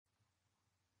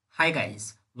Hi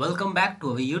guys, welcome back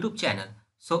to our YouTube channel.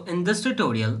 So in this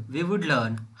tutorial, we would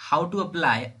learn how to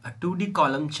apply a 2D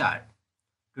column chart.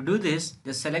 To do this,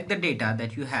 just select the data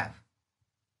that you have.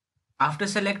 After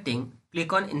selecting,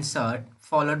 click on Insert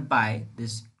followed by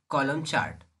this column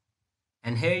chart.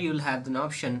 And here you'll have the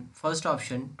option, first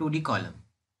option 2D column.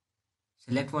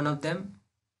 Select one of them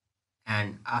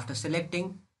and after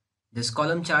selecting, this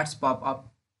column charts pop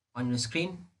up on your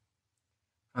screen.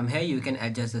 From here you can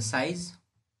adjust the size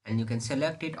and you can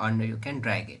select it or you can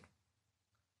drag it.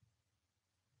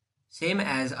 Same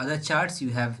as other charts, you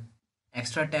have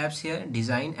extra tabs here,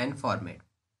 design and format.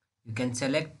 You can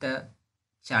select the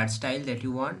chart style that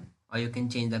you want, or you can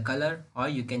change the color, or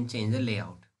you can change the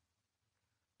layout.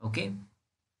 Okay.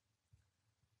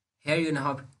 Here you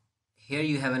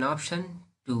have an option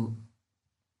to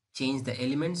change the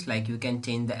elements, like you can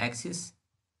change the axis,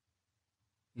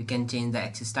 you can change the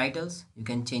axis titles, you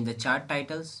can change the chart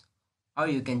titles, or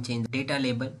you can change the data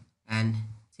label. And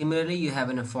similarly, you have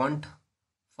a font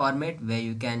format where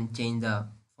you can change the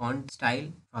font style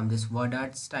from this word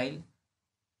art style.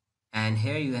 And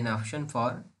here you have an option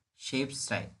for shape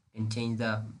style. You can change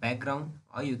the background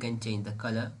or you can change the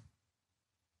color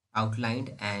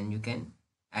outlined and you can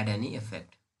add any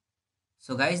effect.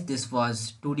 So guys, this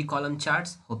was 2D column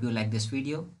charts. Hope you like this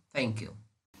video. Thank you.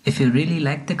 If you really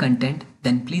like the content,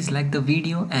 then please like the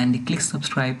video and click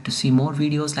subscribe to see more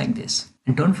videos like this.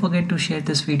 And don't forget to share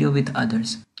this video with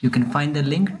others. You can find the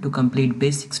link to complete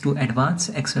basics to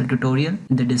advanced Excel tutorial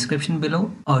in the description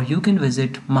below, or you can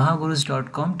visit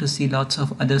mahagurus.com to see lots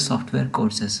of other software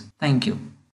courses. Thank you.